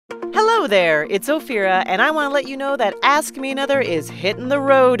Hello there, it's Ophira, and I want to let you know that Ask Me Another is hitting the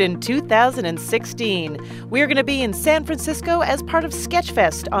road in 2016. We're going to be in San Francisco as part of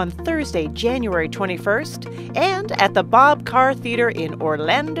Sketchfest on Thursday, January 21st, and at the Bob Carr Theater in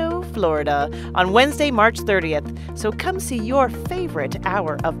Orlando, Florida, on Wednesday, March 30th. So come see your favorite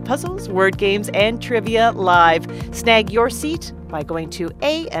hour of puzzles, word games, and trivia live. Snag your seat by going to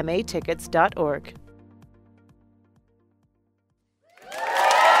amatickets.org.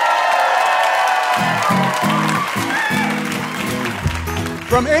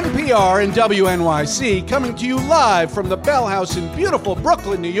 From NPR and WNYC, coming to you live from the Bell House in beautiful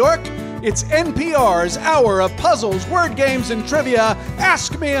Brooklyn, New York, it's NPR's Hour of Puzzles, Word Games, and Trivia,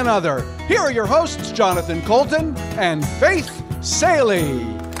 Ask Me Another. Here are your hosts, Jonathan Colton and Faith Saley.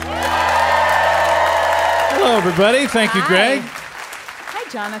 Hello, everybody. Thank you, Greg. Hi,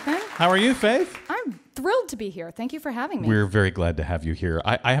 Jonathan. How are you, Faith? I'm thrilled to be here. Thank you for having me. We're very glad to have you here.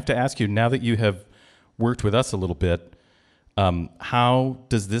 I have to ask you, now that you have worked with us a little bit, how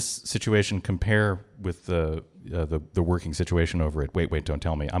does this situation compare with the working situation over at Wait, Don't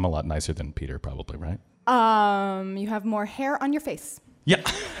Tell Me? I'm a lot nicer than Peter, probably, right? You have more hair on your face. Yeah.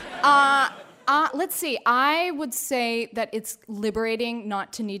 Let's see. I would say that it's liberating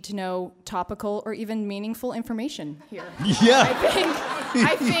not to need to know topical or even meaningful information here. Yeah.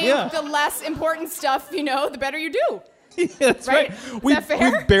 I think the less important stuff, the better you do. Yeah, that's right. Is that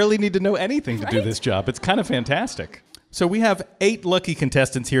fair? We barely need to know anything to do this job. It's kind of fantastic. So we have 8 lucky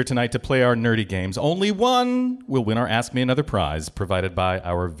contestants here tonight to play our nerdy games. Only one will win our Ask Me Another prize, provided by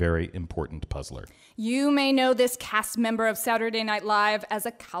our very important puzzler. You may know this cast member of Saturday Night Live as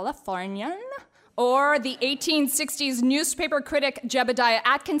a Californian, or the 1860s newspaper critic Jebediah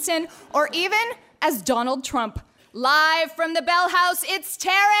Atkinson, or even as Donald Trump. Live from the Bell House, it's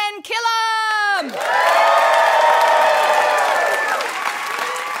Taran Killam!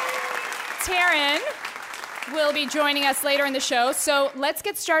 Taran will be joining us later in the show, so let's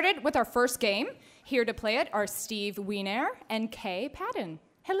get started with our first game. Here to play it are Steve Wiener and Kay Patton.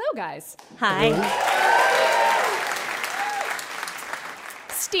 Hello, guys. Hi.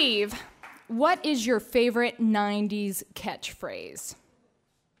 Steve, what is your favorite 90s catchphrase?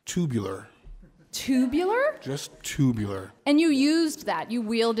 Tubular. Tubular? Just tubular. And you used that. You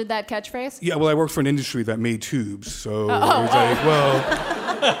wielded that catchphrase? Yeah, well, I worked for an industry that made tubes, so it was like, well,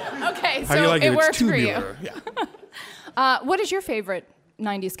 Okay, how do you so like it it? worked It's for you. tubular. Yeah. What is your favorite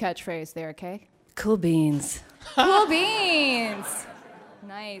 90s catchphrase there, Kay? Cool beans. Cool beans.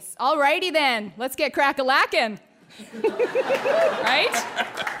 Nice. Alrighty then. Let's get crack-a-lackin'. Right?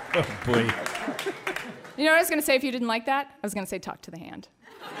 Oh, boy. You know what I was going to say if you didn't like that? I was going to say talk to the hand.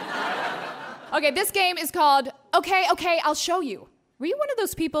 Okay, this game is called Okay, I'll show you. Were you one of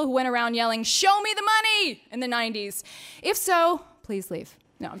those people who went around yelling, "Show me the money," in the 90s? If so, please leave.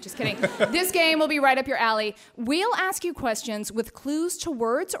 No, I'm just kidding. This game will be right up your alley. We'll ask you questions with clues to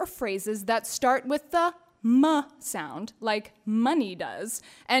words or phrases that start with the M sound, like money does.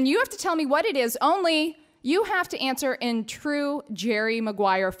 And you have to tell me what it is, only you have to answer in true Jerry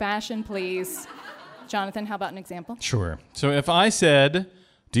Maguire fashion, please. Jonathan, how about an example? Sure. So if I said,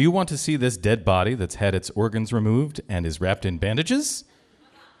 "Do you want to see this dead body that's had its organs removed and is wrapped in bandages?"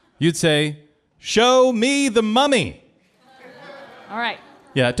 You'd say, "Show me the mummy." All right.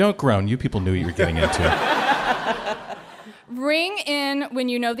 Yeah, don't groan. You people knew what you were getting into. Ring in when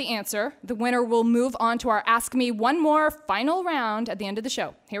you know the answer. The winner will move on to our Ask Me One More final round at the end of the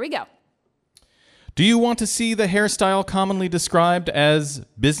show. Here we go. Do you want to see the hairstyle commonly described as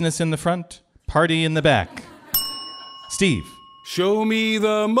business in the front, party in the back? Steve. Show me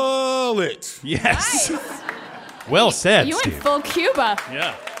the mullet. Yes. Nice. Well said, You Steve. went full Cuba.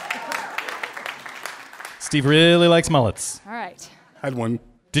 Yeah. Steve really likes mullets. All right. Had one.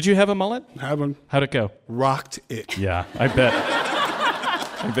 Did you have a mullet? Had one. How'd it go? Rocked it. Yeah, I bet.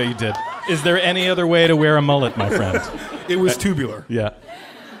 I bet you did. Is there any other way to wear a mullet, my friend? It was tubular. Yeah.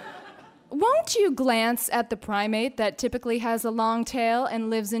 Won't you glance at the primate that typically has a long tail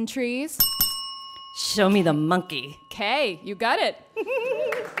and lives in trees? Show me the monkey. Okay, you got it.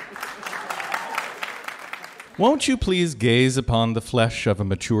 Won't you please gaze upon the flesh of a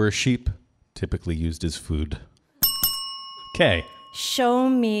mature sheep, typically used as food? Okay. Show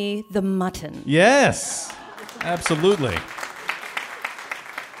me the mutton. Yes, absolutely.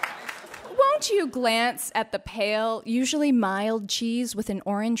 Won't you glance at the pale, usually mild cheese with an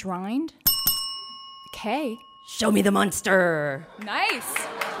orange rind? Okay. Show me the monster. Nice.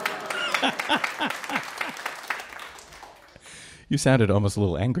 You sounded almost a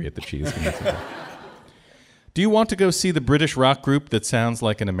little angry at the cheese. When you said that. Do you want to go see the British rock group that sounds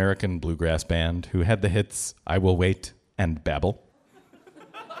like an American bluegrass band who had the hits I Will Wait and Babel?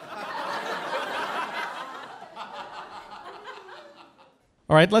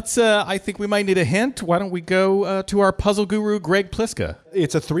 All right, let's. I think we might need a hint. Why don't we go to our puzzle guru, Greg Pliska?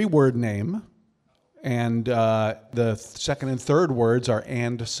 It's a 3-word name, and the second and third words are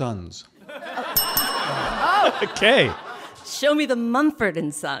 "and sons." Okay. Show me the Mumford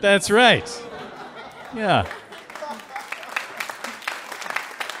and Son. That's right. Yeah.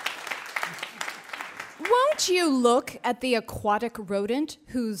 Won't you look at the aquatic rodent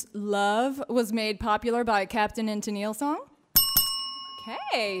whose love was made popular by a Captain and Tennille song?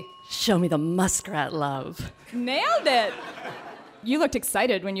 Okay. Show me the muskrat love. Nailed it. You looked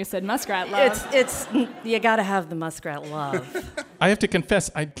excited when you said muskrat love. It's you gotta have the muskrat love. I have to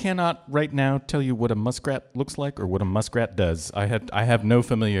confess, I cannot right now tell you what a muskrat looks like or what a muskrat does. I have no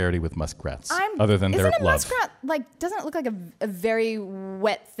familiarity with muskrats other than their love. Isn't a muskrat, doesn't it look like a very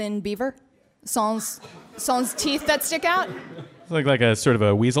wet, thin beaver? Sans teeth that stick out? It's like a sort of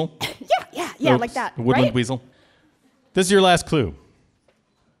a weasel? Yeah, like that. A woodland right? weasel. This is your last clue.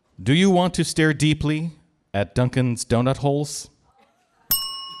 Do you want to stare deeply at Duncan's donut holes?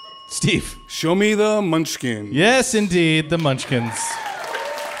 Steve. Show me the munchkin. Yes, indeed, the Munchkins.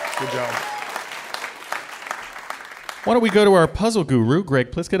 Good job. Why don't we go to our puzzle guru, Greg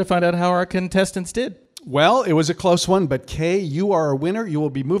Pliska, to find out how our contestants did? Well, it was a close one, but Kay, you are a winner. You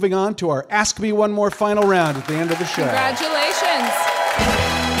will be moving on to our Ask Me One More final round at the end of the show. Congratulations.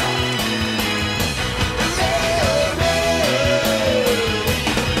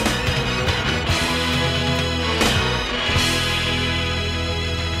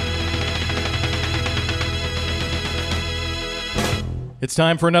 It's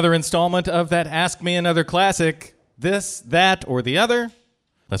time for another installment of that Ask Me Another classic, This, That, or the Other.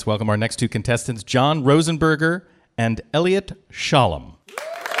 Let's welcome our next two contestants, John Rosenberger and Elliot Shalom.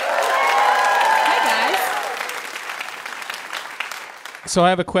 Hi, guys. So I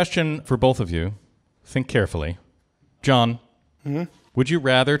have a question for both of you. Think carefully. John, would you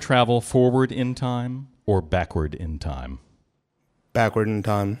rather travel forward in time or backward in time? Backward in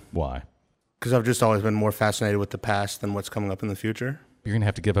time. Why? Because I've just always been more fascinated with the past than what's coming up in the future. You're going to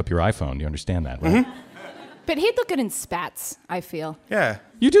have to give up your iPhone. You understand that, right? But he'd look good in spats, I feel. Yeah.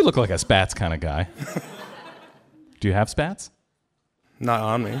 You do look like a spats kind of guy. Do you have spats? Not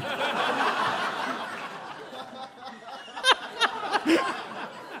on me.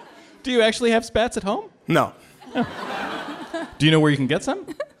 Do you actually have spats at home? No. Do you know where you can get some?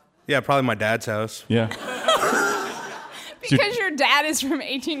 Yeah, probably my dad's house. Yeah. Because your dad is from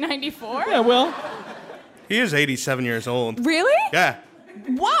 1894? Yeah, well. He is 87 years old. Really? Yeah.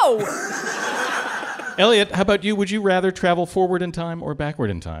 Whoa! Elliot, how about you? Would you rather travel forward in time or backward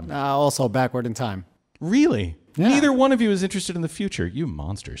in time? Also backward in time. Really? Yeah. Neither one of you is interested in the future. You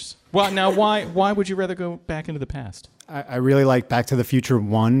monsters. Well, now, why would you rather go back into the past? I really like Back to the Future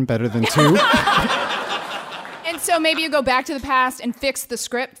 1 better than 2. And so maybe you go back to the past and fix the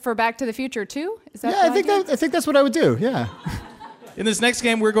script for Back to the Future 2? Is that Yeah, I think that's what I would do, yeah. In this next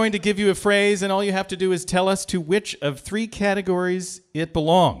game, we're going to give you a phrase, and all you have to do is tell us to which of 3 categories it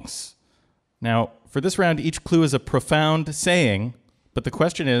belongs. Now, for this round, each clue is a profound saying, but the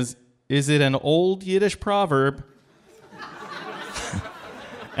question is it an old Yiddish proverb,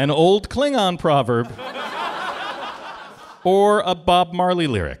 an old Klingon proverb, or a Bob Marley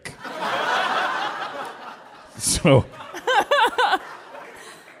lyric? So,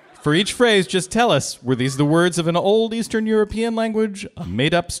 for each phrase, just tell us, were these the words of an old Eastern European language, a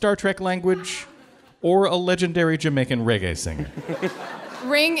made-up Star Trek language, or a legendary Jamaican reggae singer?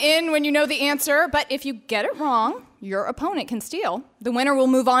 Ring in when you know the answer, but if you get it wrong, your opponent can steal. The winner will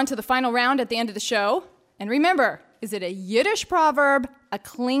move on to the final round at the end of the show. And remember, is it a Yiddish proverb, a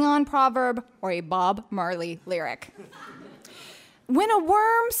Klingon proverb, or a Bob Marley lyric? When a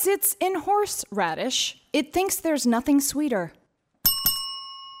worm sits in horseradish, it thinks there's nothing sweeter.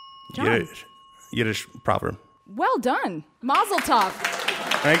 John. Yiddish proverb. Well done. Mazel tov.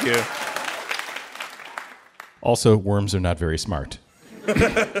 Thank you. Also, worms are not very smart.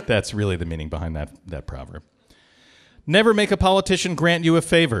 That's really the meaning behind that proverb. Never make a politician grant you a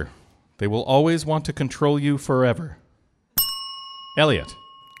favor. They will always want to control you forever. Elliot.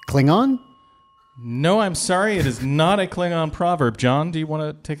 Klingon? No, I'm sorry. It is not a Klingon proverb. John, do you want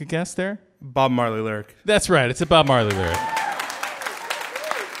to take a guess there? Bob Marley lyric. That's right. It's a Bob Marley lyric.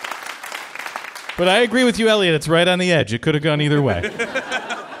 But I agree with you, Elliot. It's right on the edge. It could have gone either way.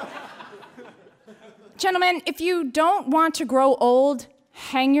 Gentlemen, if you don't want to grow old,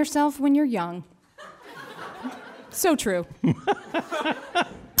 hang yourself when you're young. So true.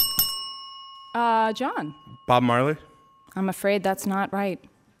 John. Bob Marley? I'm afraid that's not right.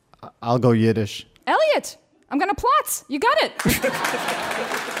 I'll go Yiddish. Elliot, I'm gonna plot. You got it.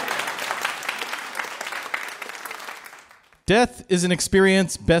 Death is an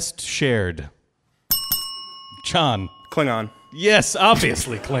experience best shared. John. Klingon. Yes,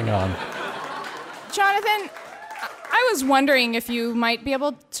 obviously Klingon. Jonathan, I was wondering if you might be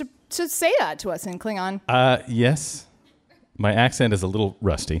able to say that to us in Klingon. Yes. My accent is a little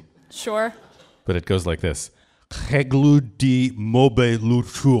rusty, Sure. but it goes like this. Regludi mobe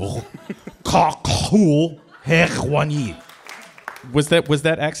lutur. Kakul herwani. Was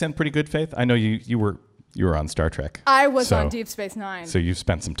that accent pretty good, Faith? I know you were on Star Trek. I was on Deep Space Nine. So you've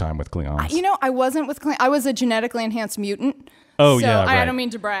spent some time with Klingons. I wasn't with Klingon. I was a genetically enhanced mutant. Oh, so yeah, right. I don't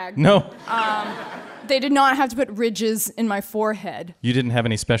mean to brag. No. They did not have to put ridges in my forehead. You didn't have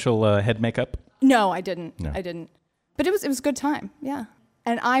any special head makeup? No, I didn't. No. I didn't. But it was a good time. Yeah.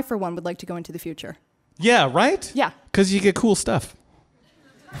 And I, for one, would like to go into the future. Yeah, right? Yeah. Because you get cool stuff.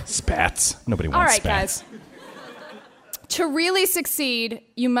 Spats. Nobody wants All right, spats. guys. To really succeed,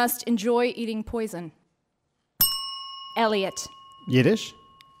 you must enjoy eating poison. Elliot. Yiddish?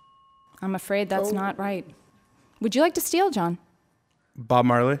 I'm afraid that's not right. Would you like to steal, John? Bob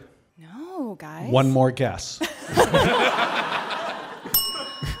Marley. No, guys. One more guess.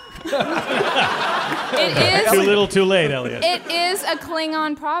 It is. Too little, too late, Elliot. It is a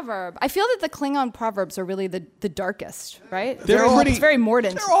Klingon proverb. I feel that the Klingon proverbs are really the darkest, right? It's very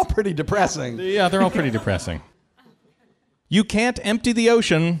mordant. They're all pretty depressing. Yeah, they're all pretty depressing. You can't empty the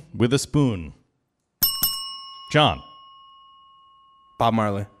ocean with a spoon. John. Bob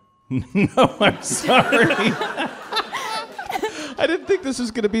Marley. No, I'm sorry. I didn't think this was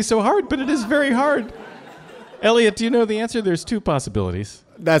going to be so hard, but it is very hard. Elliot, do you know the answer? There's two possibilities.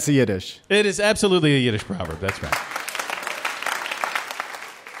 That's a Yiddish. It is absolutely a Yiddish proverb. That's right.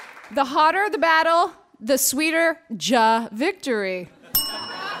 The hotter the battle, the sweeter victory.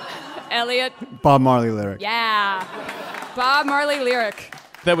 Elliot. Bob Marley lyric. Yeah. Bob Marley lyric.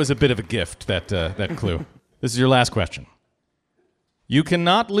 That was a bit of a gift, that clue. This is your last question. You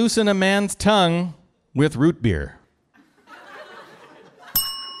cannot loosen a man's tongue with root beer.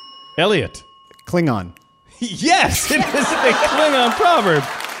 Elliot. Klingon. Yes, it is a Klingon proverb.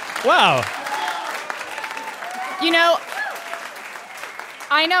 Wow. You know,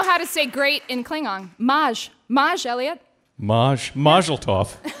 I know how to say great in Klingon. Maj. Maj, Elliot. Mazel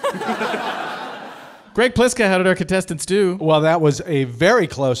tov. Greg Pliska, how did our contestants do? Well, that was a very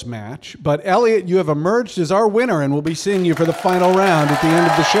close match, but Elliot, you have emerged as our winner, and we'll be seeing you for the final round at the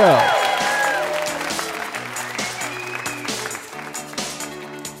end of the show.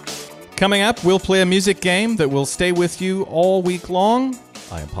 Coming up, we'll play a music game that will stay with you all week long.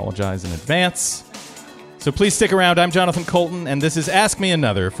 I apologize in advance. So please stick around. I'm Jonathan Colton, and this is Ask Me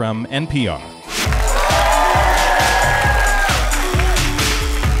Another from NPR.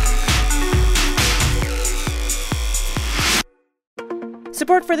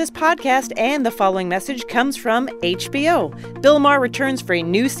 Support for this podcast and the following message comes from HBO. Bill Maher returns for a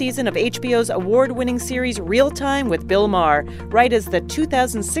new season of HBO's award-winning series Real Time with Bill Maher, right as the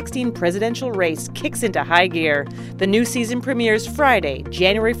 2016 presidential race kicks into high gear. The new season premieres Friday,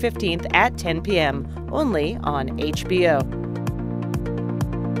 January 15th at 10 p.m., only on HBO.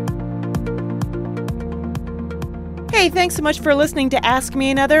 Hey, thanks so much for listening to Ask Me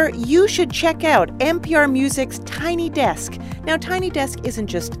Another. You should check out NPR Music's Tiny Desk. Now, Tiny Desk isn't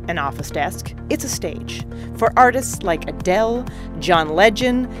just an office desk, it's a stage. For artists like Adele, John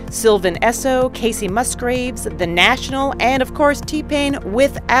Legend, Sylvan Esso, Casey Musgraves, The National, and of course T-Pain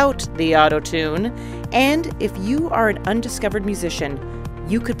without the auto-tune. And if you are an undiscovered musician,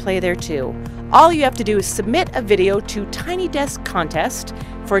 you could play there too. All you have to do is submit a video to Tiny Desk Contest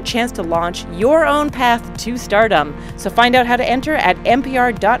for a chance to launch your own path to stardom. So find out how to enter at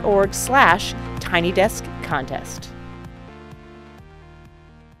npr.org/tinydeskcontest.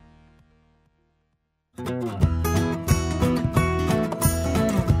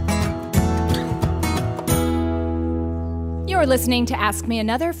 You're listening to Ask Me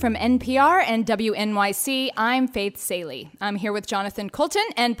Another from NPR and WNYC. I'm Faith Saley. I'm here with Jonathan Colton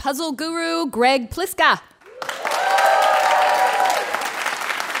and puzzle guru Greg Pliska.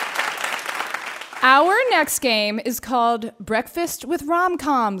 Our next game is called Breakfast with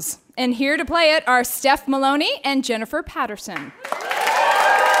Rom-Coms. And here to play it are Steph Maloney and Jennifer Patterson.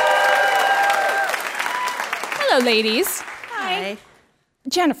 Hello, ladies. Hi.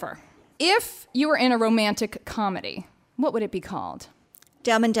 Jennifer, if you were in a romantic comedy, what would it be called?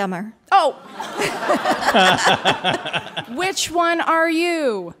 Dumb and Dumber. Oh! Which one are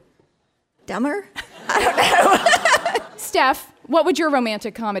you? Dumber? Steph, what would your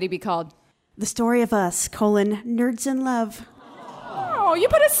romantic comedy be called? The Story of Us, Nerds in Love. Oh, you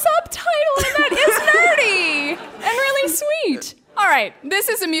put a subtitle in that. Is nerdy and really sweet. All right, this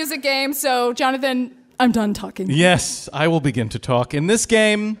is a music game, so Jonathan, I'm done talking. Yes, I will begin to talk. In this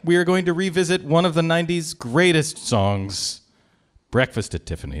game, we are going to revisit one of the 90s greatest songs, Breakfast at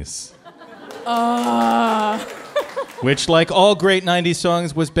Tiffany's. Which, like all great 90s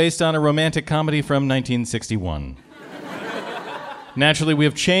songs, was based on a romantic comedy from 1961. Naturally, we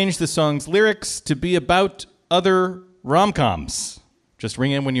have changed the song's lyrics to be about other rom-coms. Just ring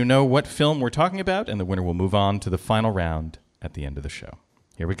in when you know what film we're talking about, and the winner will move on to the final round at the end of the show.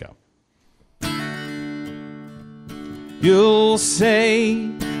 Here we go. You'll say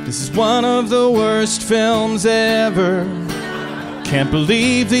this is one of the worst films ever. Can't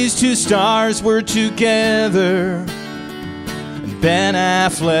believe these two stars were together. And Ben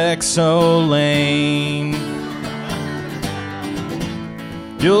Affleck so lame.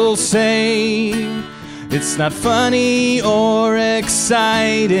 You'll say it's not funny or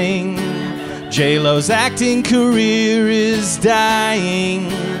exciting. J-Lo's acting career is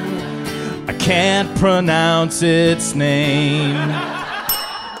dying. I can't pronounce its name.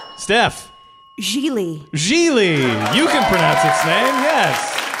 Steph. Gigli. Gigli. You can pronounce its name,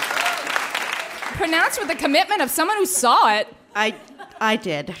 yes. Pronounced with the commitment of someone who saw it. I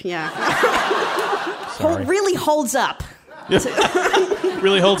did, yeah. Sorry. Really holds up.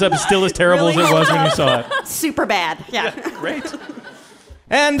 Really holds up, still as terrible as it was when you saw it. Super bad, yeah. Great.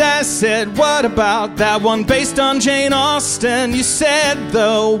 And I said, what about that one based on Jane Austen? You said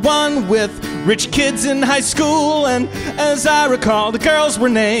the one with rich kids in high school. And as I recall, the girls were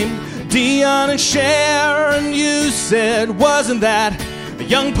named Dion and Cher. And you said, wasn't that a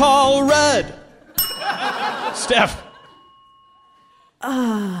young Paul Rudd? Steph.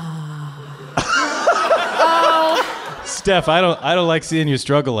 Steph, I don't like seeing you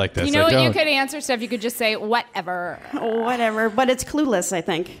struggle like this. You know what you could answer, Steph? You could just say, whatever. Whatever, but it's Clueless, I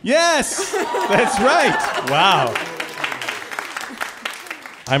think. Yes, that's right. Wow.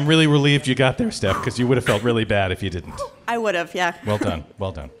 I'm really relieved you got there, Steph, because you would have felt really bad if you didn't. I would have, yeah. Well done,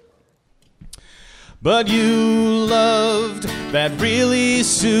 well done. But you loved that really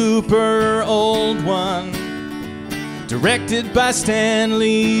super old one, directed by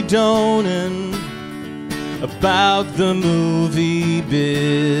Stanley Donen, about the movie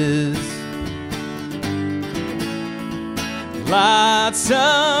biz. Lots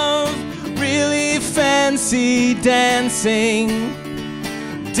of really fancy dancing,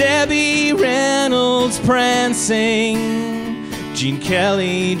 Debbie Reynolds prancing, Gene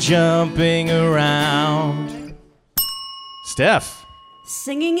Kelly jumping around. Steph.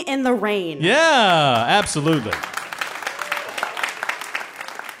 Singing in the Rain. Yeah, absolutely.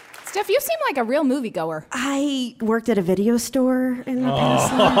 Steph, you seem like a real moviegoer. I worked at a video store in the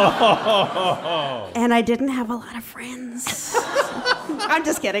past life, and I didn't have a lot of friends. I'm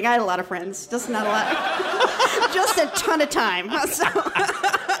just kidding. I had a lot of friends, just not a lot. Just a ton of time. So.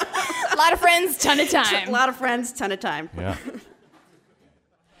 A lot of friends, ton of time. A lot of friends, ton of time. Yeah.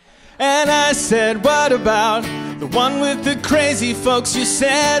 And I said, what about the one with the crazy folks? You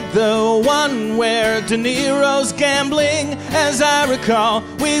said the one where De Niro's gambling. As I recall,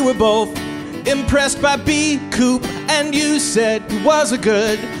 we were both impressed by B. Coop, and you said he was a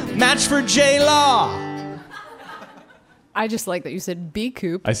good match for J-Law. I just like that you said B.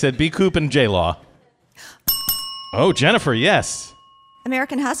 Coop. I said B. Coop and J-Law. Oh, Jennifer, yes.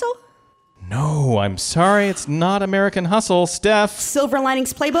 American Hustle? No, I'm sorry, it's not American Hustle. Steph. Silver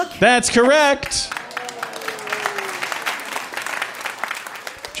Linings Playbook? That's correct.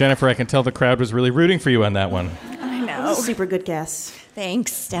 Jennifer, I can tell the crowd was really rooting for you on that one. I know. Super good guess.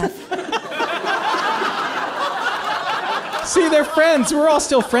 Thanks, Steph. See, they're friends. We're all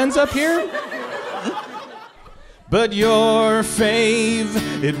still friends up here. But your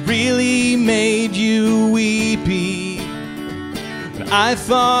fave, it really made you weepy. I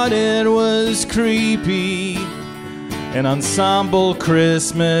thought it was creepy, an ensemble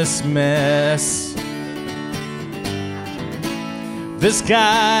Christmas mess. This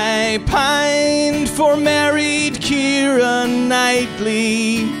guy pined for married Keira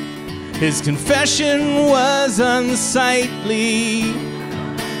Knightley. His confession was unsightly.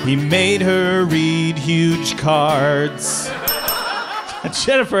 He made her read huge cards.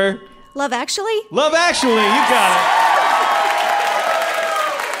 Jennifer. Love Actually? Love Actually, you got it.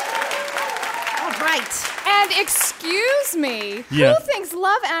 And excuse me, Yeah. who thinks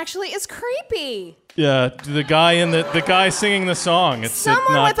Love Actually is creepy? Yeah, the guy singing the song. It's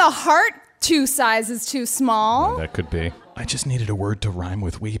Someone with a heart 2 sizes too small. That could be. I just needed a word to rhyme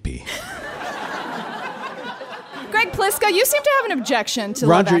with weepy. Greg Pliska, you seem to have an objection to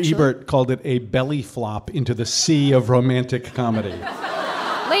Love Roger Actually. Ebert called it a belly flop into the sea of romantic comedy.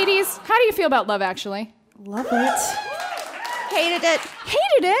 Ladies, how do you feel about Love Actually? Love it. Hated it.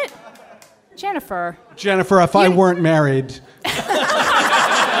 Hated it? Jennifer. Jennifer, if I weren't married.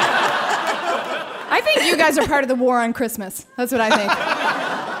 I think you guys are part of the war on Christmas. That's what I think.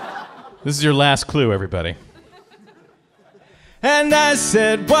 This is your last clue, everybody. And I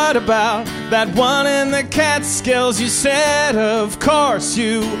said, what about that one in the Catskills? You said, of course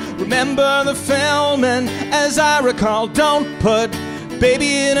you remember the film. And as I recall, don't put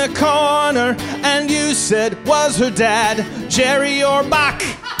baby in a corner. And you said, was her dad Jerry or Bach?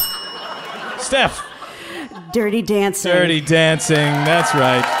 Steph. Dirty Dancing. Dirty Dancing, that's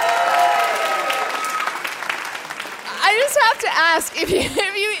right. I just have to ask if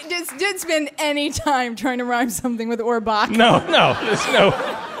you just did spend any time trying to rhyme something with Orbach. No,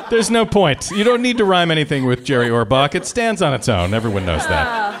 there's no point. You don't need to rhyme anything with Jerry Orbach. It stands on its own. Everyone knows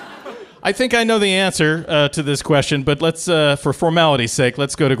that. I think I know the answer to this question, but let's, for formality's sake,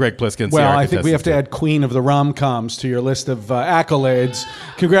 let's go to Greg Pliskin. Well, I think we have to add Queen of the Rom-Coms to your list of accolades.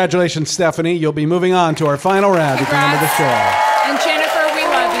 Congratulations, Stephanie. You'll be moving on to our final round at the end of the show. And Jennifer, we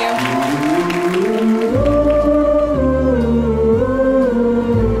love you.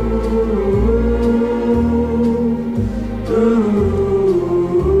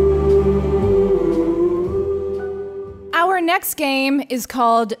 Our next game is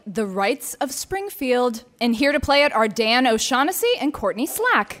called The Rights of Springfield, and here to play it are Dan O'Shaughnessy and Courtney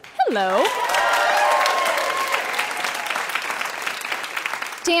Slack. Hello.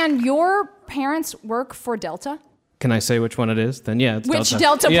 Dan, your parents work for Delta? Can I say which one it is? Then yeah, it's Which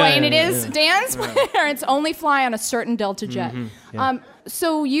Delta plane it is? Dan's parents only fly on a certain Delta jet.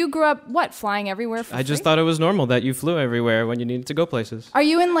 So you grew up, flying everywhere for I just free? thought it was normal that you flew everywhere when you needed to go places. Are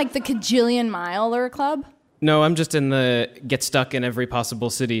you in like the Kajillion Miler Club? No, I'm just in the get stuck in every possible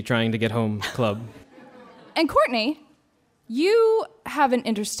city trying to get home club. And Courtney, you have an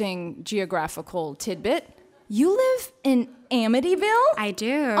interesting geographical tidbit. You live in Amityville? I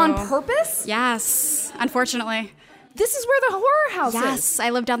do. On purpose? Yes, unfortunately. This is where the horror house is. Yes,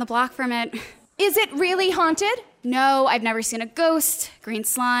 I live down the block from it. Is it really haunted? No, I've never seen a ghost, green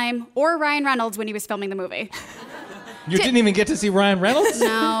slime, or Ryan Reynolds when he was filming the movie. You didn't even get to see Ryan Reynolds? No.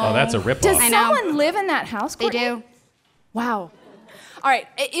 Oh, that's a ripoff. Does someone live in that house, They Courtney? do. Wow. All right.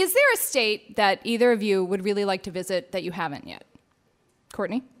 Is there a state that either of you would really like to visit that you haven't yet?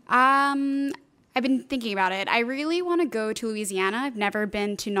 Courtney? I've been thinking about it. I really want to go to Louisiana. I've never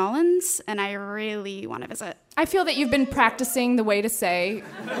been to Nolans, and I really want to visit. I feel that you've been practicing the way to say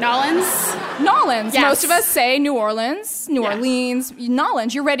Nolans? Nolans. Yes. Most of us say New Orleans, New Orleans,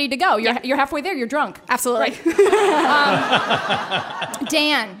 Nolans. You're ready to go. You're halfway there. You're drunk. Absolutely.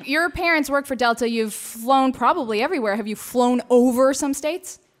 Dan, your parents work for Delta. You've flown probably everywhere. Have you flown over some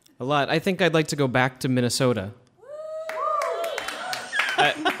states? A lot. I think I'd like to go back to Minnesota.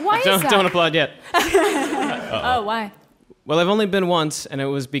 Why is that? Don't applaud yet. Oh, why? Well, I've only been once, and it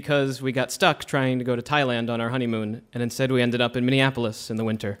was because we got stuck trying to go to Thailand on our honeymoon, and instead we ended up in Minneapolis in the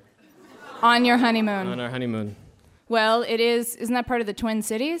winter. On your honeymoon. On our honeymoon. Well, isn't that part of the Twin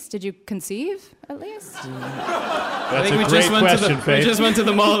Cities? Did you conceive, at least? That's a great question, Faith. We just went to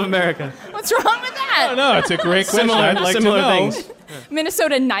the Mall of America. What's wrong with that? No, it's a great question. I'd like to know. Things.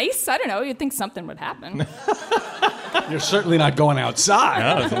 Minnesota nice? I don't know. You'd think something would happen. You're certainly not going outside.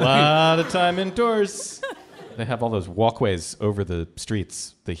 No, there's a lot of time indoors. They have all those walkways over the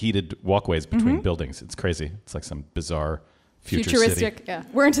streets, the heated walkways between buildings. It's crazy. It's like some bizarre futuristic city. Yeah.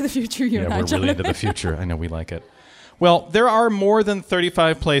 We're into the future, you and I, we're Jonathan. really into the future. I know we like it. Well, there are more than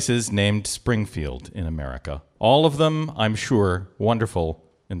 35 places named Springfield in America. All of them, I'm sure, wonderful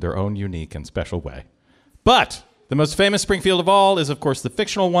in their own unique and special way. But the most famous Springfield of all is, of course, the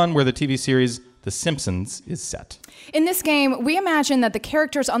fictional one where the TV series The Simpsons is set. In this game, we imagine that the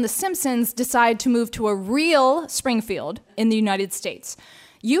characters on The Simpsons decide to move to a real Springfield in the United States.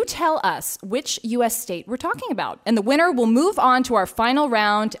 You tell us which U.S. state we're talking about, and the winner will move on to our final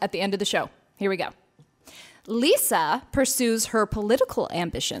round at the end of the show. Here we go. Lisa pursues her political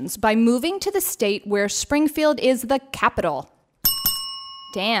ambitions by moving to the state where Springfield is the capital.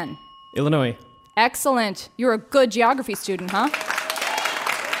 Dan. Illinois. Excellent. You're a good geography student, huh?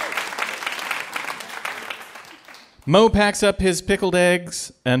 Mo packs up his pickled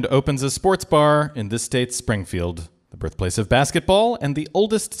eggs and opens a sports bar in this state's Springfield, the birthplace of basketball and the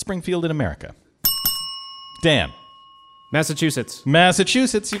oldest Springfield in America. Dan. Massachusetts.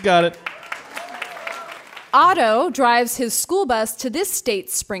 Massachusetts, you got it. Otto drives his school bus to this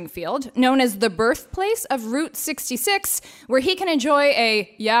state's Springfield, known as the birthplace of Route 66, where he can enjoy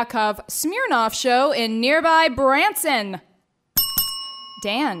a Yakov Smirnoff show in nearby Branson.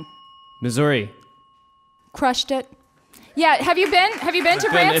 Dan. Missouri. Crushed it. Yeah, have you been to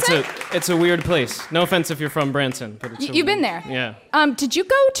Branson? It's a weird place. No offense if you're from Branson, but it's You've been there? Yeah. Did you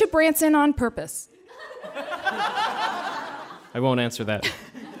go to Branson on purpose? I won't answer that.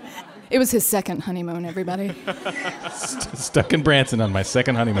 It was his second honeymoon, everybody. Stuck in Branson on my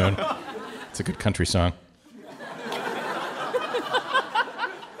second honeymoon. It's a good country song.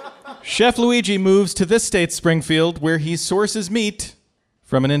 Chef Luigi moves to this state's Springfield, where he sources meat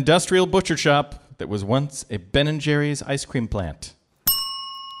from an industrial butcher shop that was once a Ben & Jerry's ice cream plant.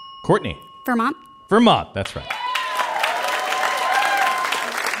 Courtney. Vermont. Vermont, that's right.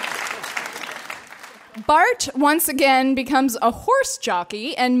 Bart once again becomes a horse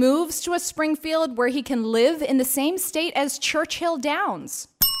jockey and moves to a Springfield where he can live in the same state as Churchill Downs.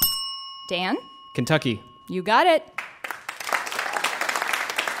 Dan? Kentucky. You got it.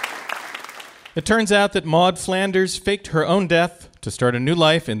 It turns out that Maud Flanders faked her own death to start a new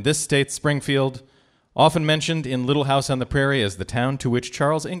life in this state's Springfield, often mentioned in Little House on the Prairie as the town to which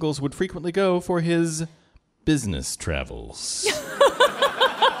Charles Ingalls would frequently go for his business travels.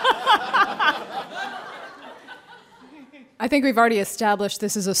 I think we've already established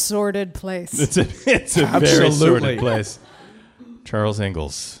this is a sordid place. It's a very sordid place. Charles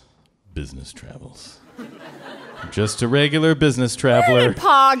Ingalls, business travels. Just a regular business traveler. Where did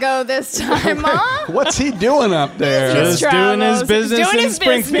Pa go this time, Mom? What's he doing up there? Just doing his business in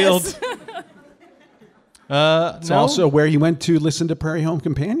Springfield. It's also where he went to listen to Prairie Home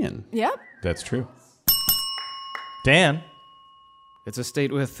Companion. Yep. That's true. Dan? It's a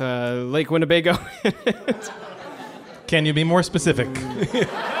state with Lake Winnebago. Can you be more specific?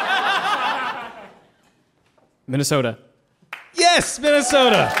 Minnesota. Yes,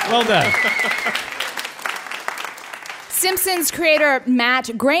 Minnesota. Well done. Simpsons creator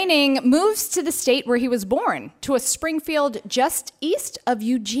Matt Groening moves to the state where he was born, to a Springfield just east of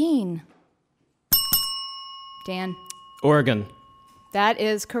Eugene. Dan? Oregon. That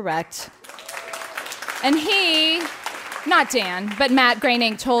is correct. And not Dan, but Matt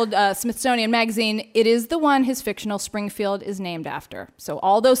Groening told Smithsonian Magazine it is the one his fictional Springfield is named after. So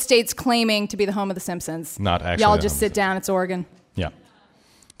all those states claiming to be the home of the Simpsons. Not actually. Y'all just sit down, it's Oregon. Yeah.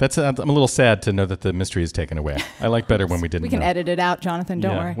 That's I'm a little sad to know that the mystery is taken away. I like better when we didn't know. We can edit it out, Jonathan,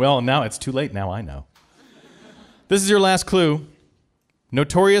 don't worry. Well, now it's too late. Now I know. This is your last clue.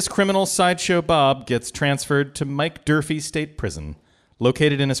 Notorious criminal Sideshow Bob gets transferred to Mike Durfee State Prison,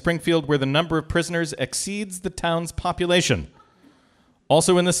 located in a Springfield where the number of prisoners exceeds the town's population.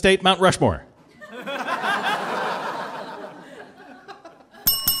 Also in the state, Mount Rushmore.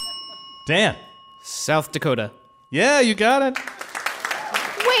 Dan. South Dakota. Yeah, you got it.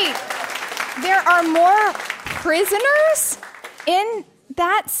 Wait, there are more prisoners in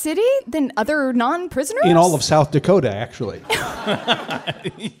that city than other non-prisoners? In all of South Dakota, actually.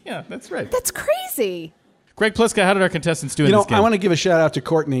 Yeah, that's right. That's crazy. Greg Pliska, how did our contestants do in this game? I want to give a shout out to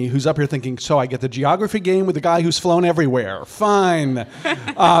Courtney, who's up here thinking, so I get the geography game with the guy who's flown everywhere. Fine.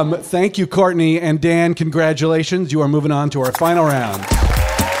 Thank you, Courtney. And Dan, congratulations. You are moving on to our final round.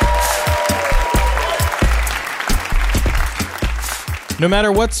 No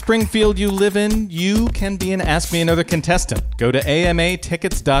matter what Springfield you live in, you can be an Ask Me Another contestant. Go to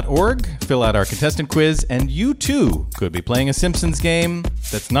amatickets.org, fill out our contestant quiz, and you too could be playing a Simpsons game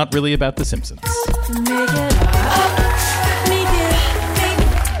that's not really about the Simpsons.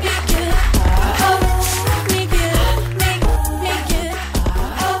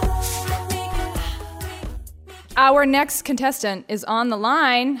 Our next contestant is on the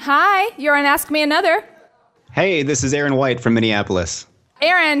line. Hi, you're on Ask Me Another. Hey, this is Aaron White from Minneapolis.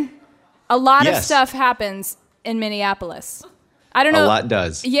 Aaron, a lot of Yes. stuff happens in Minneapolis. I don't know. A lot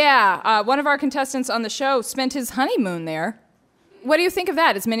does. Yeah, one of our contestants on the show spent his honeymoon there. What do you think of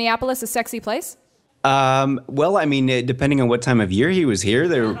that? Is Minneapolis a sexy place? Well, I mean, depending on what time of year he was here,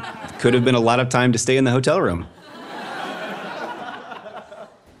 there could have been a lot of time to stay in the hotel room.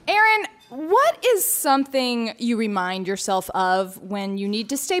 Aaron, what is something you remind yourself of when you need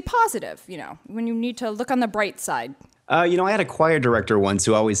to stay positive, when you need to look on the bright side? I had a choir director once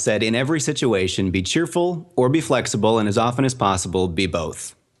who always said, in every situation, be cheerful or be flexible, and as often as possible, be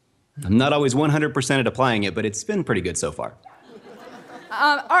both. I'm not always 100% at applying it, but it's been pretty good so far.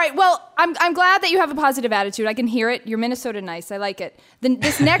 All right, well, I'm glad that you have a positive attitude. I can hear it. You're Minnesota nice. I like it.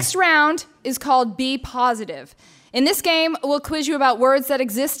 This next round is called Be Positive. In this game, we'll quiz you about words that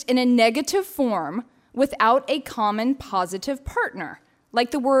exist in a negative form without a common positive partner,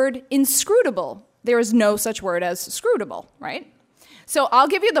 like the word inscrutable. There is no such word as scrutable, right? So I'll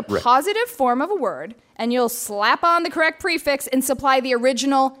give you the positive form of a word, and you'll slap on the correct prefix and supply the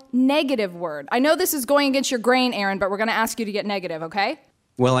original negative word. I know this is going against your grain, Aaron, but we're going to ask you to get negative, okay?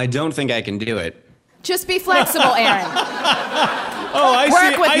 Well, I don't think I can do it. Just be flexible, Aaron. Oh,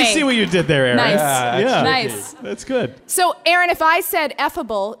 Work with I me. see what you did there, Aaron. Nice. Yeah. Nice. That's good. So, Aaron, if I said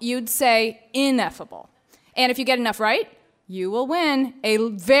effable, you'd say ineffable. And if you get enough right, you will win a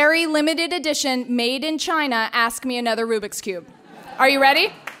very limited edition, made in China, Ask Me Another Rubik's Cube. Are you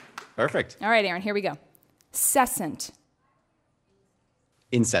ready? Perfect. All right, Aaron, here we go. Cessant.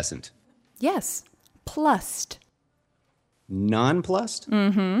 Incessant. Yes. Plussed. Nonplussed.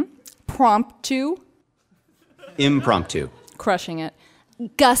 Promptu. Impromptu. Crushing it.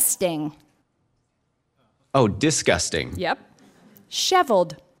 Gusting. Oh, disgusting. Yep.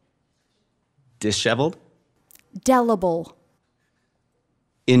 Sheveled. Disheveled. Delible.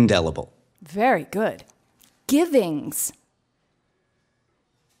 Indelible. Very good. Givings.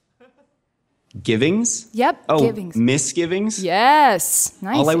 Givings. Yep, Oh, givings. misgivings. Yes.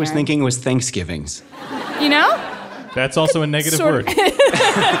 Nice. All I was Aaron. thinking was Thanksgivings. You know? That's also a negative Sort word.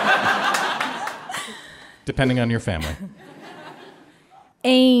 Depending on your family.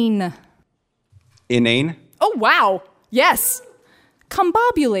 Ain. Inane. Oh, wow. Yes.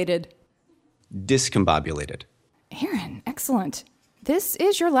 Combobulated. Discombobulated. Aaron, excellent. This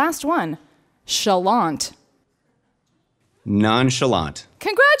is your last one. Chalant. Nonchalant.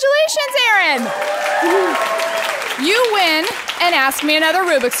 Congratulations, Aaron! You win and Ask Me Another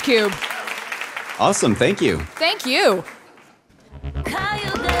Rubik's Cube. Awesome, thank you. Thank you.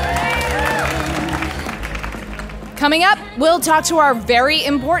 Coming up, we'll talk to our very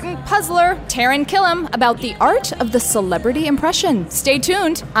important puzzler, Taran Killam, about the art of the celebrity impression. Stay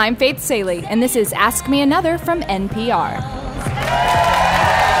tuned. I'm Faith Saley, and this is Ask Me Another from NPR.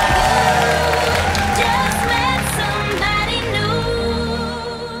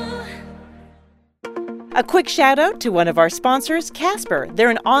 A quick shout out to one of our sponsors, Casper. They're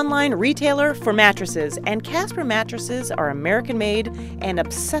an online retailer for mattresses, and Casper mattresses are American made and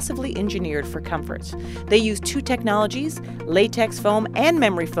obsessively engineered for comfort. They use two technologies, latex foam and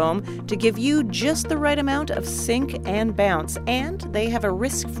memory foam, to give you just the right amount of sink and bounce, and they have a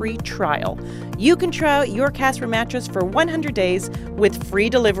risk-free trial. You can try out your Casper mattress for 100 days with free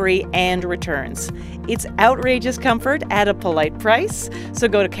delivery and returns. It's outrageous comfort at a polite price, so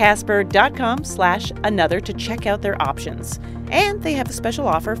go to casper.com/another to check out their options. And they have a special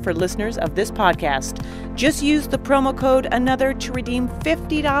offer for listeners of this podcast. Just use the promo code ANOTHER to redeem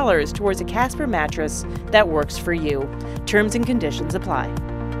 $50 towards a Casper mattress that works for you. Terms and conditions apply.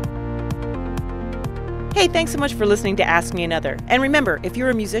 Hey, thanks so much for listening to Ask Me Another. And remember, if you're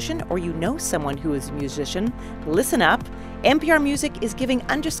a musician or you know someone who is a musician, listen up. NPR Music is giving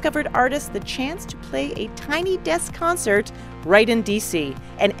undiscovered artists the chance to play a tiny desk concert right in D.C.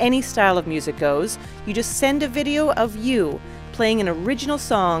 And any style of music goes. You just send a video of you playing an original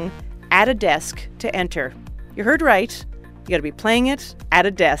song at a desk to enter. You heard right. You got to be playing it at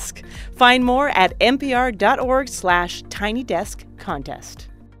a desk. Find more at npr.org/tinydeskcontest.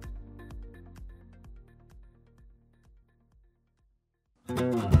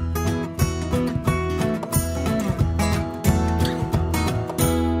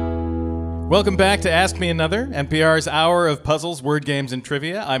 Welcome back to Ask Me Another, NPR's hour of puzzles, word games, and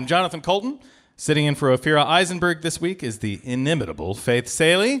trivia. I'm Jonathan Colton. Sitting in for Ophira Eisenberg this week is the inimitable Faith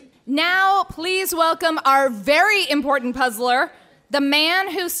Saley. Now, please welcome our very important puzzler, the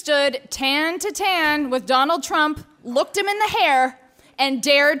man who stood tan to tan with Donald Trump, looked him in the hair, and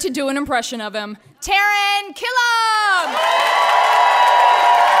dared to do an impression of him, Taran Killam!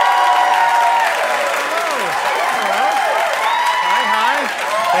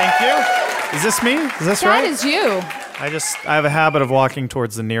 Thank you. Is this me? Is this right? That is you. I have a habit of walking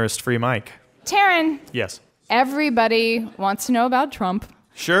towards the nearest free mic. Taran, Yes. everybody wants to know about Trump.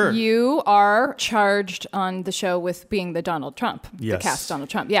 Sure. You are charged on the show with being the Donald Trump, Yes. the cast Donald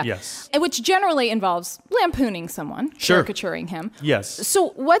Trump, yeah. Yes. And which generally involves lampooning someone, Sure. caricaturing him. Yes. So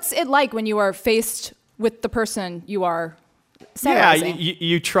what's it like when you are faced with the person you are Yeah, satirizing?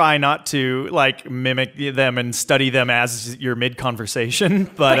 you try not to like mimic them and study them as you're mid conversation,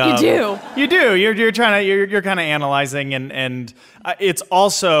 but you do. You do. You're trying to. You're kind of analyzing, and it's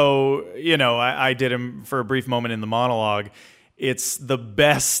also, you know, I did him for a brief moment in the monologue. It's the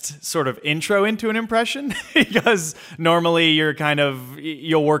best sort of intro into an impression because normally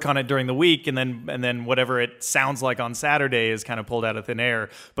you'll work on it during the week and then whatever it sounds like on Saturday is kind of pulled out of thin air.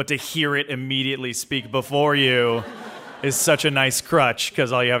 But to hear it immediately speak before you is such a nice crutch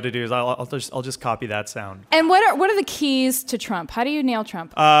because all you have to do is I'll just copy that sound. And what are the keys to Trump? How do you nail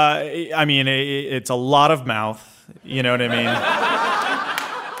Trump? I mean, it's a lot of mouth. You know what I mean?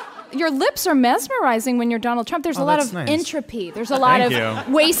 Your lips are mesmerizing when you're Donald Trump. There's a lot of nice. entropy. There's a lot Thank of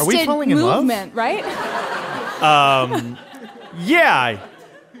you. wasted Are we falling in love? movement, right? Yeah.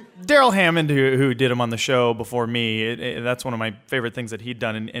 Daryl Hammond, who did him on the show before me, that's one of my favorite things that he'd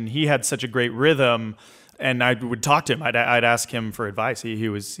done, and he had such a great rhythm. And I would talk to him. I'd ask him for advice. He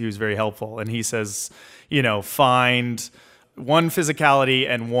was very helpful. And he says, find one physicality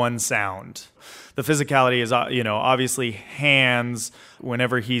and one sound. The physicality is, obviously hands.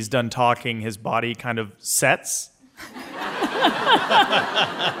 Whenever he's done talking, his body kind of sets.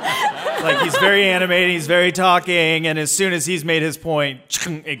 Like he's very animated, he's very talking, and as soon as he's made his point,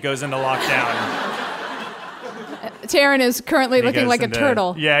 it goes into lockdown. Taran is currently looking like a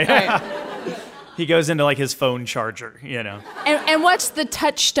turtle. Yeah. Right. He goes into like his phone charger, And what's the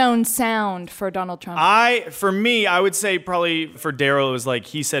touchstone sound for Donald Trump? For me, I would say probably for Daryl, it was like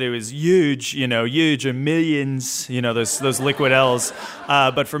he said it was huge, huge or millions, those liquid L's.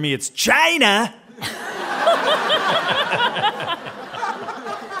 But for me, it's China.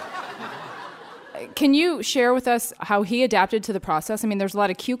 Can you share with us how he adapted to the process? I mean, there's a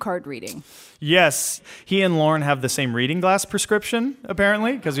lot of cue card reading. Yes. He and Lauren have the same reading glass prescription,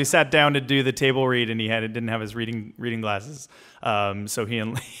 apparently, because we sat down to do the table read and he didn't have his reading glasses. So he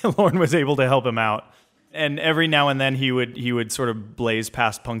and Lauren was able to help him out. And every now and then he would sort of blaze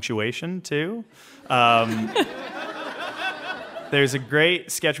past punctuation, too. There's a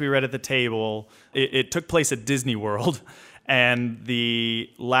great sketch we read at the table. It took place at Disney World. And the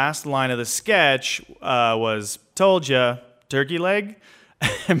last line of the sketch was, "Told ya, turkey leg."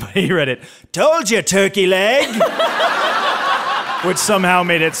 But he read it, "Told ya, turkey leg," which somehow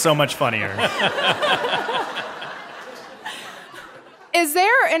made it so much funnier. Is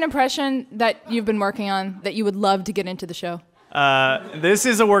there an impression that you've been working on that you would love to get into the show? This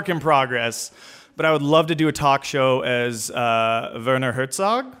is a work in progress, but I would love to do a talk show as Werner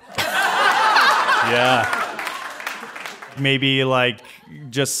Herzog. Yeah. Maybe like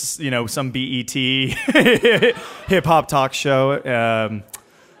just, some BET hip-hop talk show.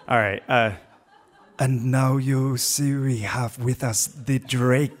 All right. And now you see we have with us the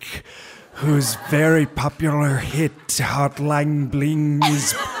Drake, whose very popular hit Hotline Bling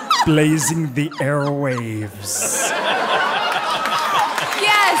is blazing the airwaves.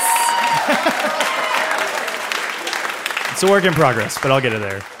 Yes! It's a work in progress, but I'll get it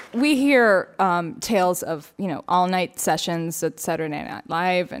there. We hear tales of, all-night sessions at Saturday Night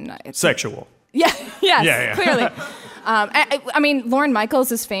Live. And it's sexual. Yeah, yes, Yeah. Clearly. I mean, Lorne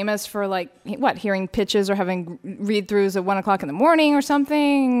Michaels is famous for, hearing pitches or having read-throughs at 1 o'clock in the morning or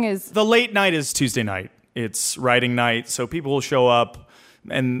something? The late night is Tuesday night. It's writing night, so people will show up,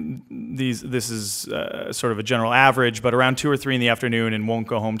 and this is sort of a general average, but around 2 or 3 in the afternoon and won't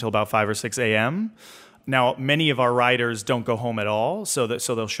go home till about 5 or 6 a.m., Now, many of our writers don't go home at all, so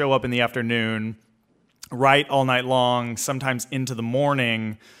they'll show up in the afternoon, write all night long, sometimes into the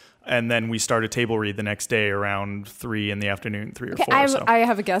morning, and then we start a table read the next day around 3 in the afternoon, 3 or 4. I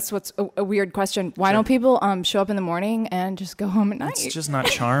have a guess. What's a weird question? Why don't people show up in the morning and just go home at night? It's just not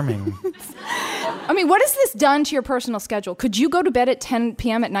charming. I mean, what has this done to your personal schedule? Could you go to bed at 10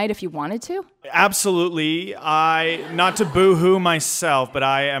 p.m. at night if you wanted to? Absolutely. Not to boo-hoo myself, but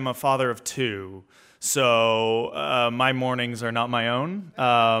I am a father of 2. So my mornings are not my own.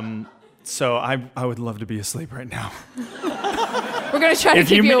 So I would love to be asleep right now. We're going to try to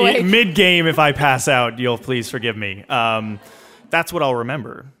keep you awake. Mid-game, if I pass out, you'll please forgive me. That's what I'll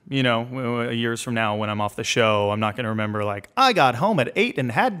remember. Years from now when I'm off the show, I'm not going to remember I got home at 8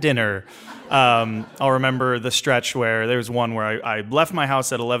 and had dinner. I'll remember the stretch where there was one where I left my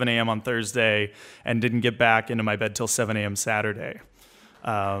house at 11 a.m. on Thursday and didn't get back into my bed till 7 a.m. Saturday.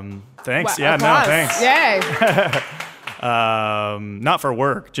 Thanks. Wow, thanks. Yay. Not for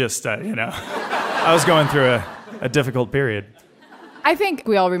work, just, I was going through a difficult period. I think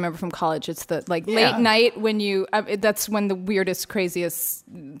we all remember from college, it's the late night when that's when the weirdest, craziest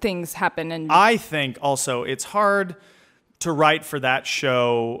things happen. And I think also it's hard to write for that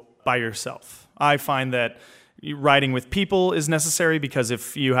show by yourself. I find that writing with people is necessary because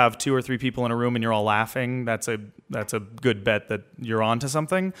if you have 2 or 3 people in a room and you're all laughing, that's a good bet that you're onto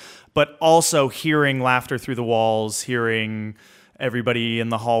something. But also hearing laughter through the walls, hearing everybody in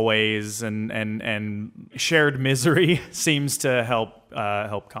the hallways and shared misery seems to help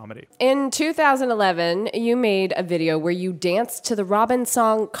comedy. In 2011, you made a video where you danced to the Robin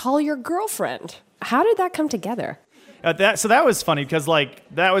song "Call Your Girlfriend." How did that come together? So that was funny because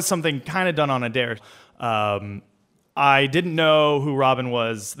that was something kind of done on a dare. I didn't know who Robin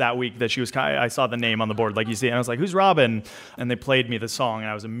was that week that she was. I saw the name on the board, like you see, and I was like, "Who's Robin?" And they played me the song, and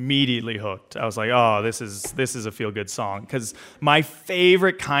I was immediately hooked. I was like, "Oh, this is a feel-good song." Because my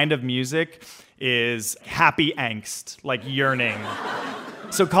favorite kind of music is happy angst, like yearning.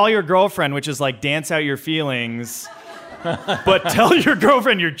 So "Call Your Girlfriend," which is like dance out your feelings, but tell your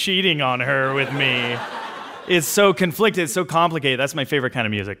girlfriend you're cheating on her with me. It's so conflicted, it's so complicated. That's my favorite kind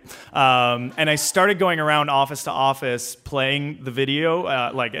of music. And I started going around office to office playing the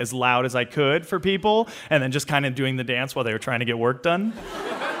video like as loud as I could for people, and then just kind of doing the dance while they were trying to get work done.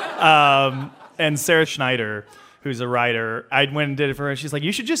 And Sarah Schneider, who's a writer, I went and did it for her. She's like,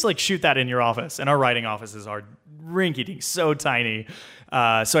 you should just like shoot that in your office. And our writing offices are rinky-dink, so tiny.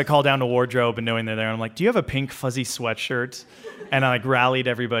 So I called down to wardrobe, and knowing they're there, I'm like, do you have a pink fuzzy sweatshirt? And I like rallied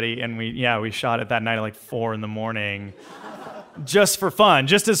everybody, and we shot it that night at like 4 a.m, just for fun,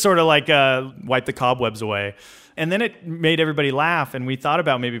 just to sort of like wipe the cobwebs away. And then it made everybody laugh, and we thought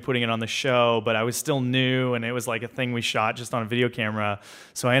about maybe putting it on the show, but I was still new, and it was like a thing we shot just on a video camera.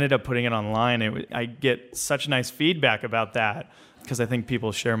 So I ended up putting it online. I get such nice feedback about that, because I think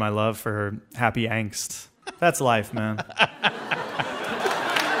people share my love for happy angst. That's life, man.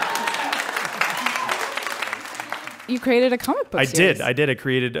 You created a comic book series. I did. I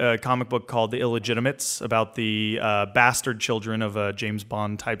created a comic book called The Illegitimates about the bastard children of a James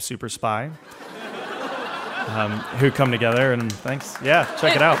Bond type super spy who come together, and thanks. Yeah,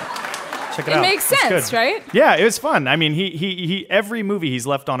 check it out. Check it out. It makes sense, right? Yeah, it was fun. I mean, he every movie he's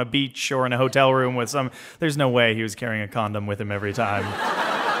left on a beach or in a hotel room with some. There's no way he was carrying a condom with him every time.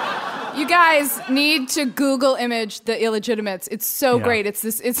 You guys need to Google image The Illegitimates. It's so great. It's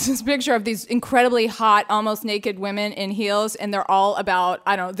this picture of these incredibly hot, almost naked women in heels, and they're all about,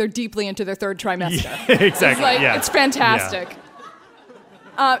 I don't know, they're deeply into their third trimester. Yeah, exactly. It's fantastic.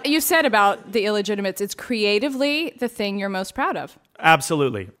 Yeah. You said about The Illegitimates, it's creatively the thing you're most proud of.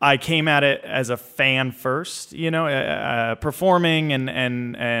 Absolutely. I came at it as a fan first, performing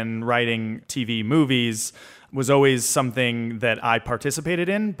and writing TV movies was always something that I participated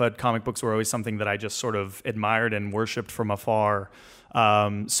in, but comic books were always something that I just sort of admired and worshipped from afar.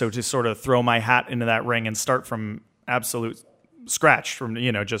 So to sort of throw my hat into that ring and start from absolute scratch, from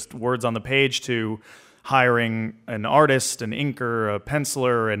just words on the page to hiring an artist, an inker, a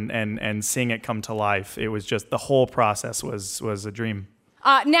penciler, and seeing it come to life. It was just, the whole process was a dream.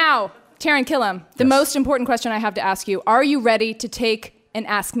 Now, Taran Killam, the most important question I have to ask you, are you ready to take and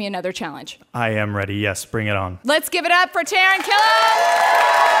Ask Me Another challenge? I am ready. Yes, bring it on. Let's give it up for Taran Killam!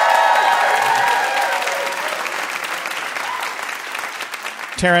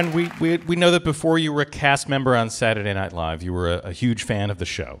 Taran, we know that before you were a cast member on Saturday Night Live, you were a huge fan of the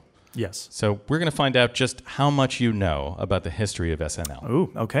show. Yes. So we're going to find out just how much you know about the history of SNL.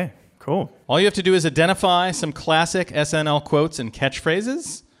 Ooh, okay, cool. All you have to do is identify some classic SNL quotes and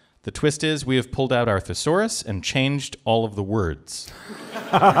catchphrases. The twist is we have pulled out our thesaurus and changed all of the words.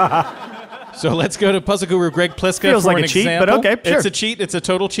 So let's go to Puzzle Guru Greg Pliska Feels for like an a cheat, example. but okay, sure. It's a cheat. It's a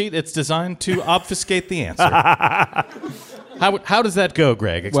total cheat. It's designed to obfuscate the answer. How does that go,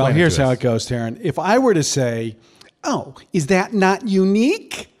 Greg? Explain Well, here's to us. how it goes, Taran. If I were to say, oh, is that not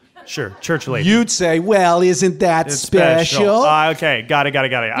unique? Sure, church lady. You'd say, well, isn't that It's special? Okay, got it.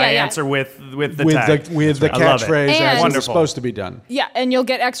 I answer with the tag. With the I love it. catchphrase as Wonderful. it's supposed to be done. Yeah, and you'll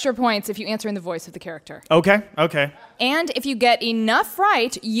get extra points if you answer in the voice of the character. Okay. And if you get enough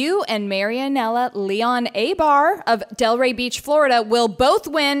right, you and Marianella Leon Abar of Delray Beach, Florida, will both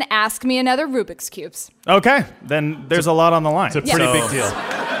win Ask Me Another Rubik's Cubes. Okay, then there's a lot on the line. It's a pretty big deal.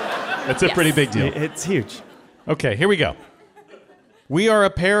 It's a pretty big deal. It's huge. Okay, here we go. We are a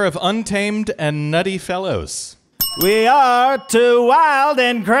pair of untamed and nutty fellows. We are two wild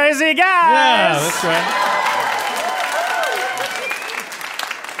and crazy guys. Yeah, that's right.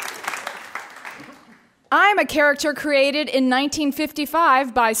 I'm a character created in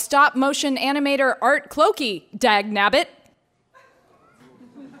 1955 by stop-motion animator Art Clokey, dagnabbit.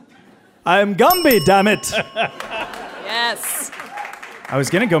 I'm Gumby, damn it. Yes. I was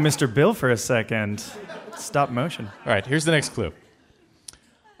going to go Mr. Bill for a second. Stop motion. All right, here's the next clue.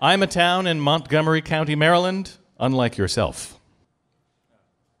 I'm a town in Montgomery County, Maryland, unlike yourself.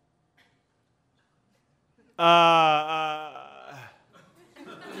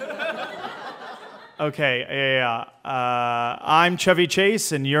 Okay, yeah. I'm Chevy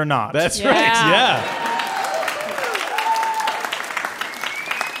Chase and you're not. That's right, yeah.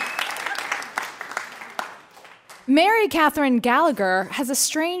 Mary Catherine Gallagher has a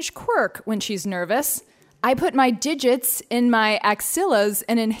strange quirk when she's nervous. I put my digits in my axillas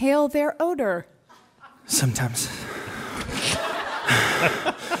and inhale their odor. Sometimes.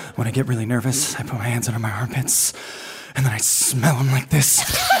 When I get really nervous, I put my hands under my armpits, and then I smell them like this.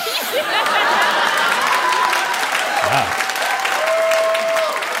 Wow.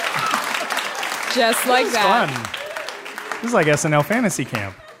 Just like that. Fun. This is like SNL Fantasy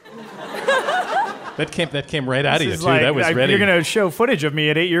Camp. That came right out of you, too. Like, that was ready. You're going to show footage of me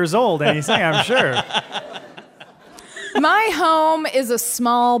at 8 years old, anything, I'm sure. My home is a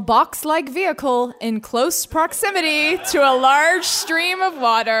small box-like vehicle in close proximity to a large stream of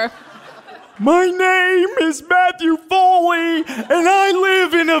water. My name is Matthew Foley, and I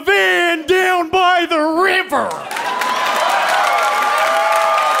live in a van down by the river.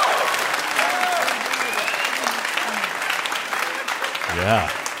 Yeah.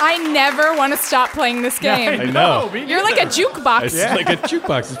 I never want to stop playing this game. I know. You're like a jukebox. It's like a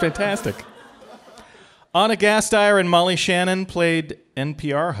jukebox. It's fantastic. Anna Gasteyer and Molly Shannon played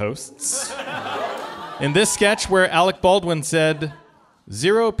NPR hosts. In this sketch where Alec Baldwin said,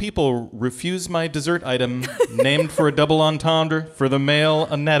 0 people refuse my dessert item named for a double entendre for the male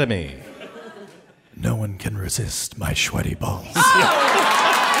anatomy. No one can resist my sweaty balls.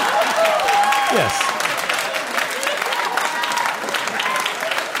 Yes.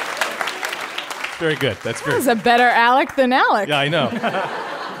 Very good. That's That very was a better Alec than Alec. Yeah, I know.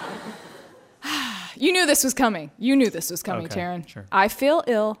 You knew this was coming. Okay, Taran. sure. I feel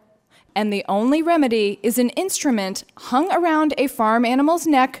ill, and the only remedy is an instrument hung around a farm animal's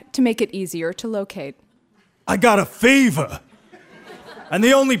neck to make it easier to locate. I got a fever, and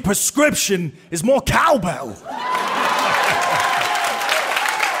the only prescription is more cowbell.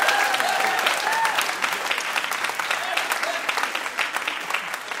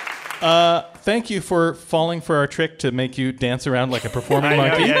 Thank you for falling for our trick to make you dance around like a performing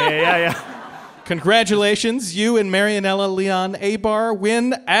monkey. Yeah. Congratulations, you and Marianella Leon Abar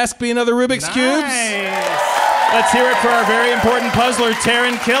win Ask Me Another Rubik's Cubes. Let's hear it for our very important puzzler,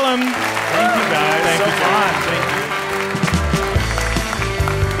 Taran Killam. Thank you, guys. Thank so you, fun.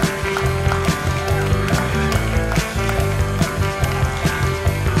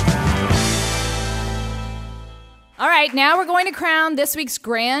 Thank All right, now we're going to crown this week's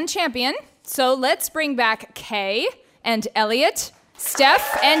grand champion. So let's bring back Kay and Elliot,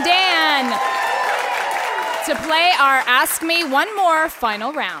 Steph and Dan to play our Ask Me One More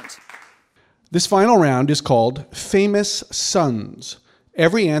final round. This final round is called Famous Sons.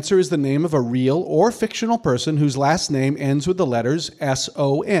 Every answer is the name of a real or fictional person whose last name ends with the letters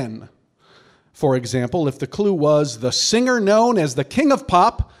S-O-N. For example, if the clue was the singer known as the King of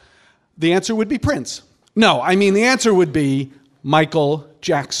Pop, the answer would be Prince. No, I mean the answer would be Michael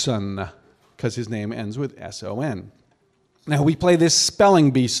Jackson, because his name ends with S-O-N. Now, we play this spelling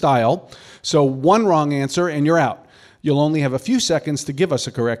bee style, so one wrong answer and you're out. You'll only have a few seconds to give us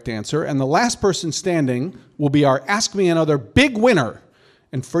a correct answer, and the last person standing will be our Ask Me Another big winner.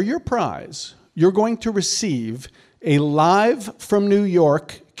 And for your prize, you're going to receive a live from New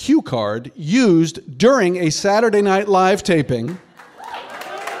York cue card used during a Saturday Night Live taping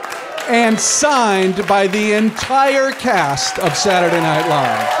and signed by the entire cast of Saturday Night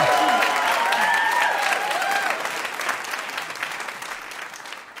Live.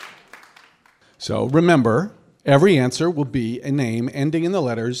 So remember, every answer will be a name ending in the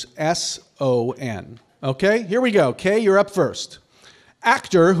letters S-O-N. Okay, here we go. Kay, you're up first.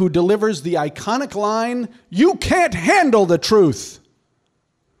 Actor who delivers the iconic line, "You can't handle the truth."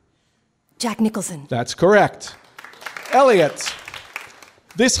 Jack Nicholson. That's correct. Elliot.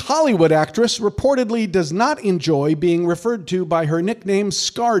 This Hollywood actress reportedly does not enjoy being referred to by her nickname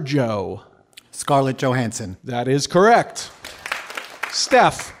ScarJo. Scarlett Johansson. That is correct.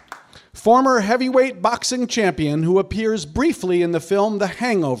 Steph. Former heavyweight boxing champion who appears briefly in the film The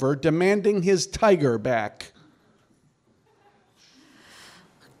Hangover demanding his tiger back.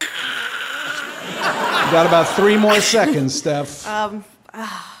 Got about 3 more seconds, Steph. I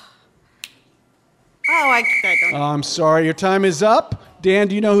don't know. I'm sorry, your time is up. Dan,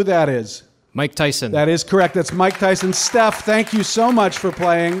 do you know who that is? Mike Tyson. That is correct. That's Mike Tyson. Steph, thank you so much for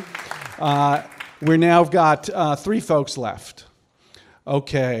playing. We now got 3 folks left.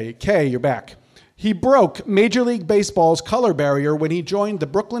 Okay, Kay, you're back. He broke Major League Baseball's color barrier when he joined the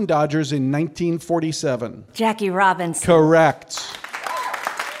Brooklyn Dodgers in 1947. Jackie Robinson. Correct.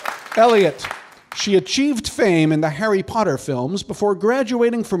 Elliot. She achieved fame in the Harry Potter films before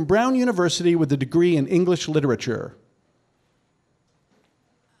graduating from Brown University with a degree in English literature.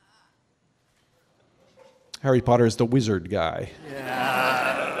 Harry Potter is the wizard guy.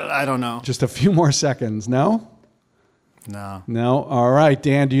 Yeah, I don't know. Just a few more seconds. No? No. No? All right,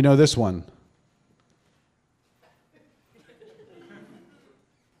 Dan, do you know this one?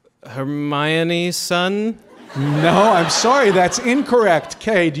 Hermione's son? No, I'm sorry, that's incorrect.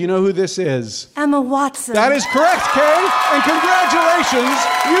 Kay, do you know who this is? Emma Watson. That is correct, Kay, and congratulations,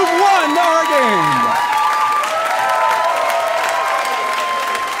 you've won our game.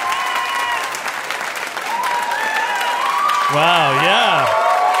 Wow, yeah.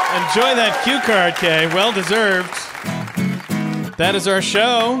 Enjoy that cue card, Kay. Well deserved. That is our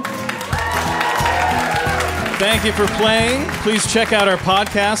show. Thank you for playing. Please check out our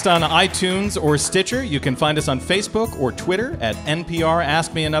podcast on iTunes or Stitcher. You can find us on Facebook or Twitter at NPR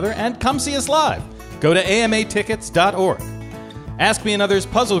Ask Me Another, and come see us live. Go to amatickets.org. Ask Me Another's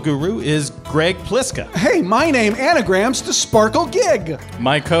puzzle guru is Greg Pliska. Hey, my name anagrams to Sparkle Gig.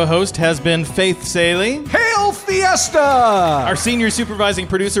 My co-host has been Faith Saley. Hail Fiesta! Our senior supervising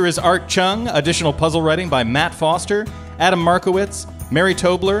producer is Art Chung. Additional puzzle writing by Matt Foster, Adam Markowitz, Mary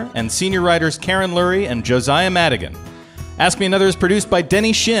Tobler, and senior writers Karen Lurie and Josiah Madigan. Ask Me Another is produced by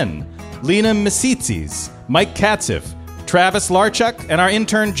Denny Shin, Lena Misitsis, Mike Katzif, Travis Larchuk, and our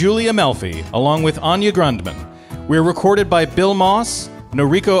intern Julia Melfi, along with Anya Grundman. We're recorded by Bill Moss,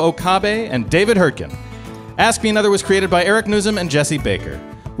 Noriko Okabe, and David Hurtgen. Ask Me Another was created by Eric Newsom and Jesse Baker.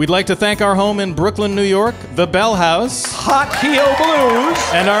 We'd like to thank our home in Brooklyn, New York, the Bell House, Hot Keo Blues,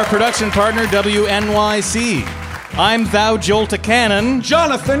 and our production partner, WNYC. I'm Thou Jolta Cannon,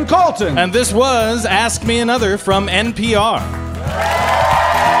 Jonathan Colton, and this was Ask Me Another from NPR.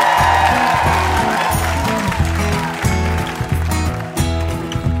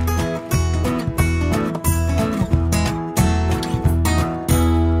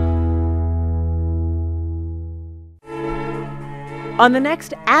 On the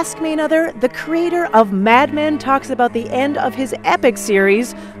next Ask Me Another, the creator of Mad Men talks about the end of his epic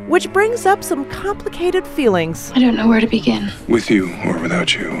series, which brings up some complicated feelings. I don't know where to begin. With you or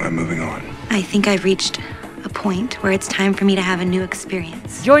without you, I'm moving on. I think I've reached a point where it's time for me to have a new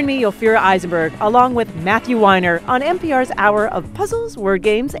experience. Join me, Ophira Eisenberg, along with Matthew Weiner on NPR's Hour of Puzzles, Word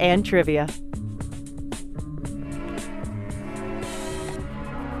Games, and Trivia.